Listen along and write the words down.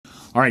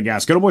All right,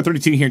 guys,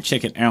 GoToBoy32 here.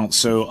 Check it out.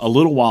 So a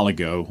little while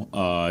ago,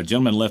 a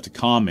gentleman left a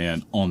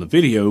comment on the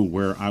video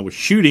where I was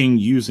shooting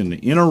using the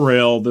inner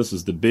rail. This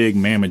is the big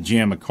Mamma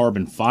Jamma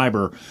carbon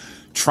fiber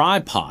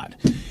tripod.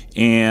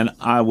 And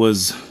I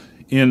was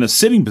in a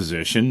sitting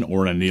position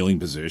or in a kneeling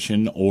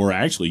position, or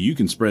actually you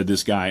can spread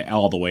this guy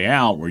all the way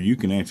out where you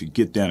can actually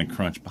get down and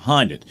crunch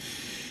behind it.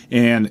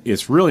 And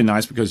it's really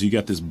nice because you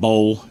got this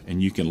bowl, and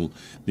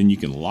then you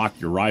can lock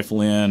your rifle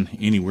in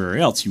anywhere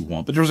else you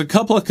want. But there's a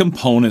couple of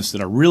components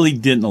that I really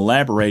didn't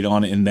elaborate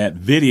on in that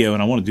video,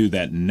 and I want to do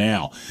that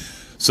now.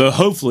 So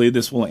hopefully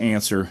this will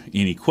answer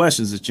any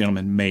questions this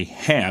gentleman may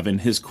have.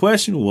 And his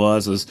question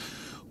was,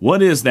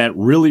 what is that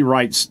Really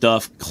Right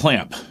Stuff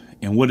clamp,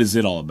 and what is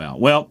it all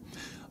about? Well,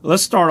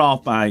 let's start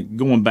off by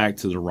going back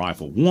to the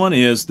rifle.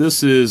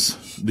 This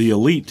is the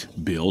Elite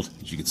build,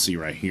 as you can see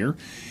right here,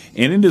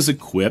 and it is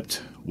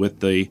equipped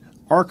with the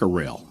Arca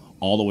rail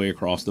all the way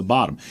across the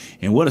bottom.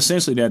 And what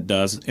essentially that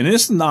does, and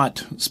it's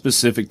not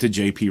specific to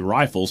JP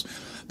rifles,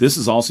 this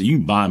is also, you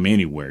can buy them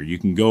anywhere. You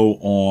can go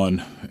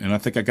on, and I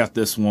think I got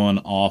this one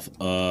off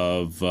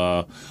of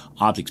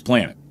Optics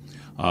Planet.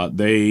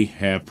 They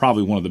have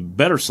probably one of the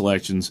better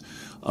selections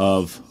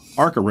of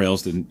Arca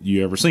rails than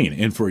you ever seen.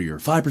 And for your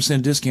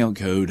 5% discount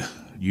code,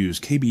 use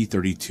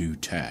KB32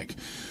 tag.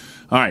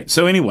 All right,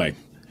 so anyway,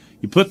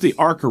 you put the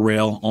Arca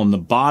rail on the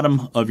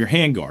bottom of your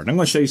handguard. I'm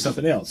going to show you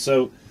something else.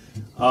 So,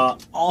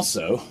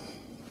 also,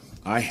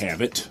 I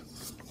have it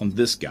on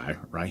this guy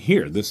right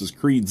here. This is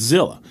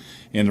Creedzilla.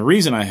 And the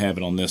reason I have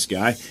it on this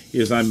guy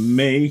is I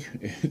may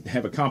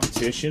have a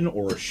competition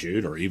or a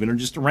shoot or even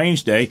just a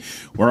range day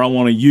where I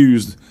want to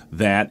use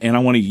that, and I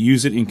want to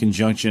use it in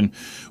conjunction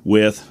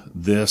with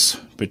this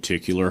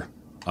particular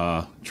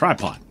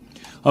tripod.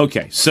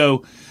 Okay,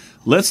 so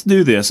let's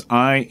do this.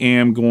 I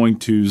am going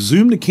to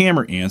zoom the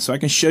camera in so I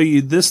can show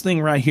you this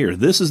thing right here.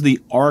 This is the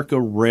Arca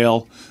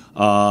rail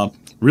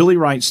Really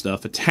Right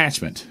Stuff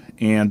attachment,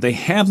 and they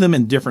have them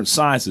in different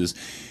sizes,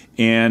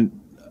 and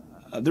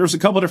there's a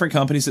couple different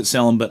companies that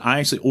sell them, but I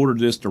actually ordered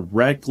this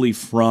directly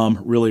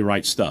from Really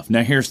Right Stuff.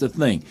 Now here's the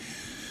thing.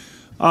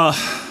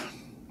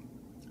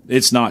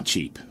 It's not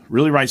cheap.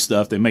 Really Right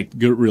Stuff, they make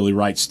good Really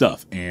Right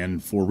stuff.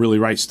 And for Really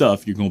Right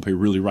stuff, you're going to pay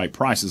really right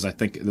prices. I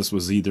think this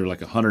was either like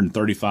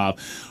 $135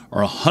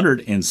 or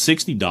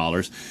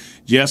 $160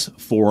 just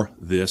for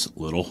this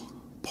little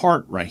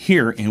part right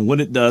here. And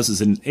what it does is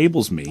it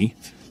enables me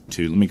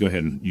to, let me go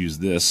ahead and use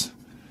this,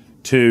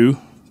 to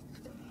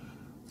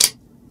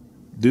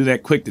do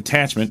that quick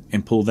detachment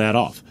and pull that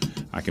off.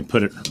 I can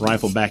put it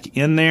rifle back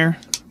in there,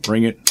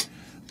 bring it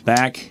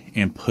back,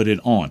 and put it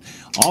on.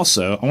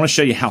 Also, I want to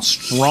show you how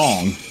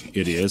strong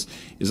it is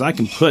I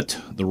can put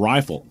the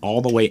rifle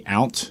all the way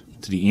out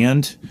to the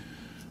end,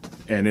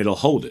 and it'll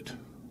hold it.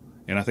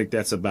 And I think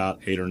that's about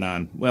 8 or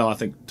 9, well, I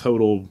think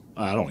total,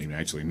 I don't even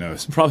actually know,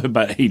 it's probably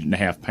about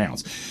 8.5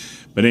 pounds.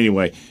 But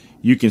anyway,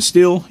 you can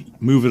still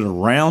move it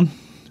around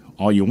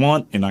all you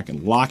want, and I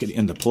can lock it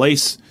into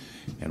place,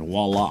 and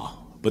voila.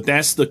 But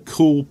that's the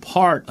cool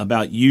part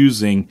about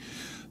using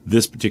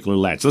this particular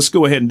latch. Let's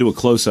go ahead and do a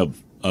close-up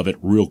of it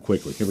real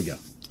quickly. Here we go.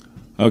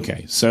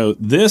 Okay, so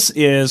this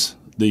is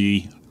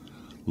the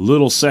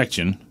little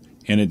section,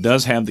 and it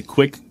does have the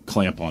quick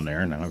clamp on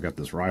there. Now I've got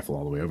this rifle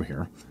all the way over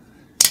here.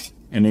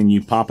 And then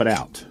you pop it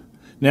out.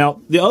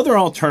 Now, the other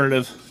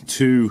alternative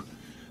to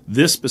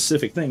this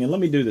specific thing, and let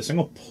me do this. I'm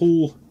going to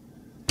pull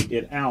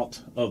it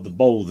out of the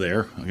bowl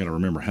there. I got to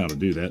remember how to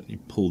do that. You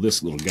pull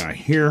this little guy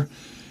here,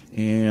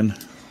 and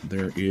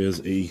there is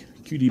a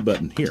QD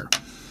button here.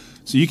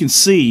 So you can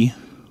see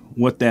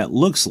what that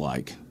looks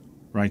like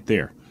right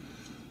there.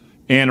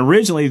 And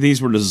originally these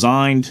were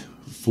designed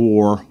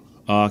for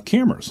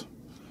cameras.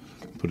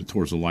 Put it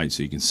towards the light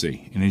so you can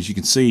see. And as you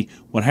can see,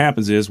 what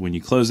happens is when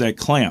you close that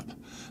clamp.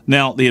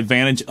 Now, the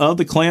advantage of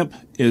the clamp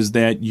is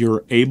that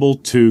you're able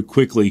to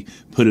quickly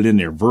put it in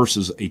there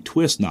versus a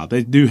twist knob.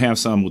 They do have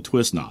some with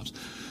twist knobs.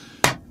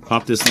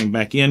 Pop this thing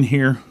back in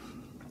here.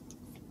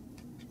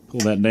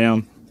 Pull that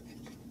down.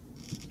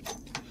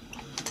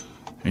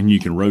 And you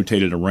can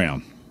rotate it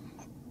around.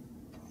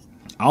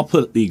 I'll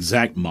put the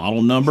exact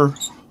model number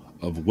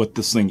of what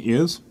this thing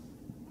is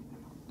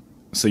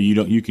so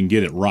you can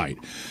get it right.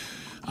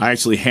 I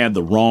actually had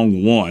the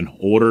wrong one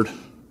ordered,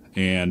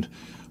 and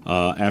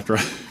after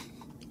I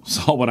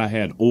saw what I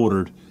had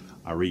ordered,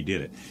 I redid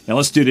it. Now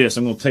let's do this.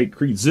 I'm going to take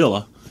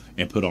Creedzilla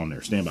and put on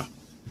there. Stand by.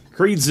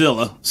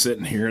 Creedzilla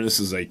sitting here. This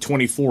is a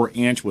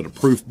 24-inch with a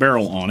proof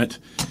barrel on it.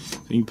 So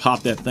you can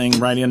pop that thing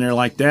right in there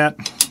like that.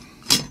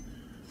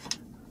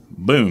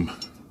 Boom.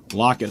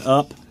 Lock it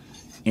up,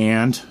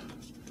 and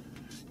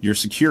you're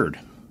secured.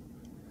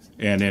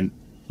 And then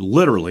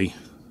literally,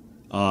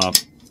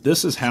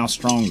 this is how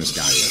strong this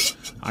guy is.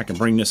 I can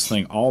bring this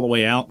thing all the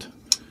way out,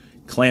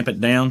 clamp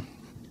it down,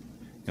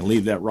 and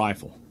leave that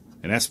rifle.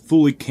 And that's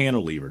fully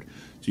cantilevered.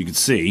 So you can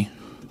see,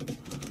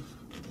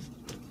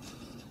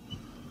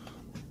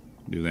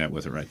 do that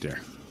with it right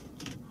there.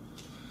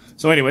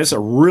 So anyway, it's a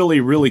really,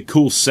 really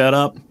cool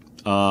setup.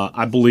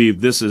 I believe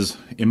this is,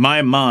 in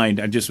my mind,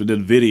 I just did a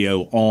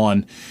video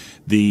on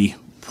the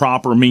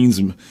proper means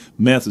and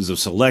methods of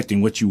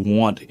selecting what you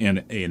want in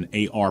an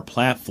AR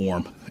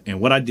platform. And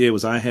what I did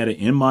was I had it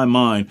in my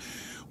mind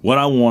what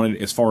I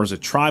wanted as far as a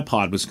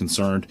tripod was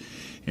concerned,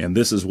 and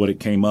this is what it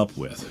came up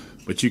with.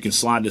 But you can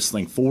slide this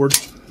thing forward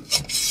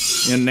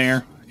in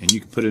there, and you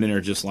can put it in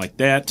there just like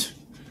that.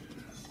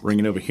 Bring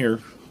it over here.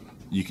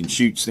 You can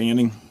shoot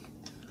standing.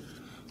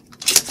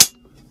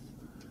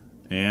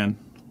 And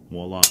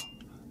voila.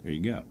 There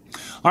you go.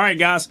 All right,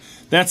 guys,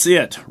 that's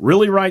it.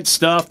 Really right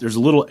stuff. There's a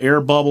little air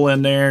bubble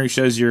in there. It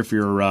shows you if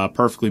you're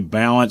perfectly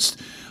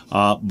balanced.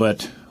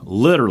 But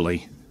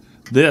literally,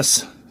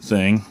 this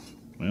thing,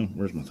 well,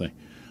 where's my thing?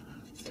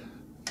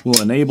 Will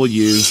enable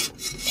you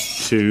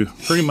to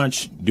pretty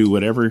much do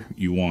whatever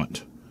you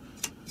want.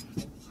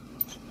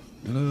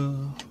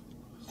 And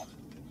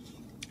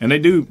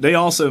they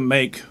also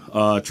make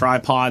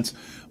tripods,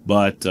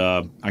 but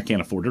I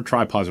can't afford. Their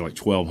tripods are like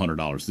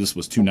 $1,200. This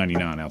was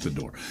 $299 out the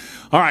door.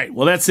 All right,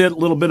 well, that's it. A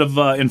little bit of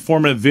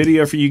informative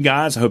video for you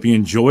guys. I hope you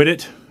enjoyed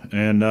it.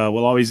 And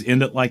we'll always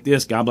end it like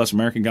this. God bless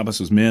America. God bless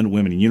those men,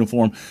 women in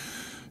uniform.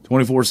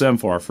 24/7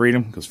 for our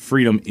freedom, because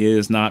freedom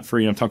is not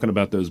free. I'm talking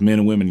about those men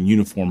and women in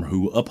uniform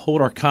who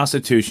uphold our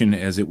Constitution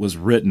as it was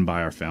written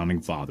by our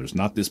founding fathers,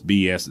 not this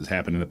BS that's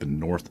happening up in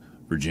North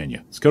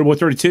Virginia. It's Code Boy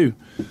 32.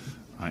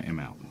 I am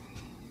out.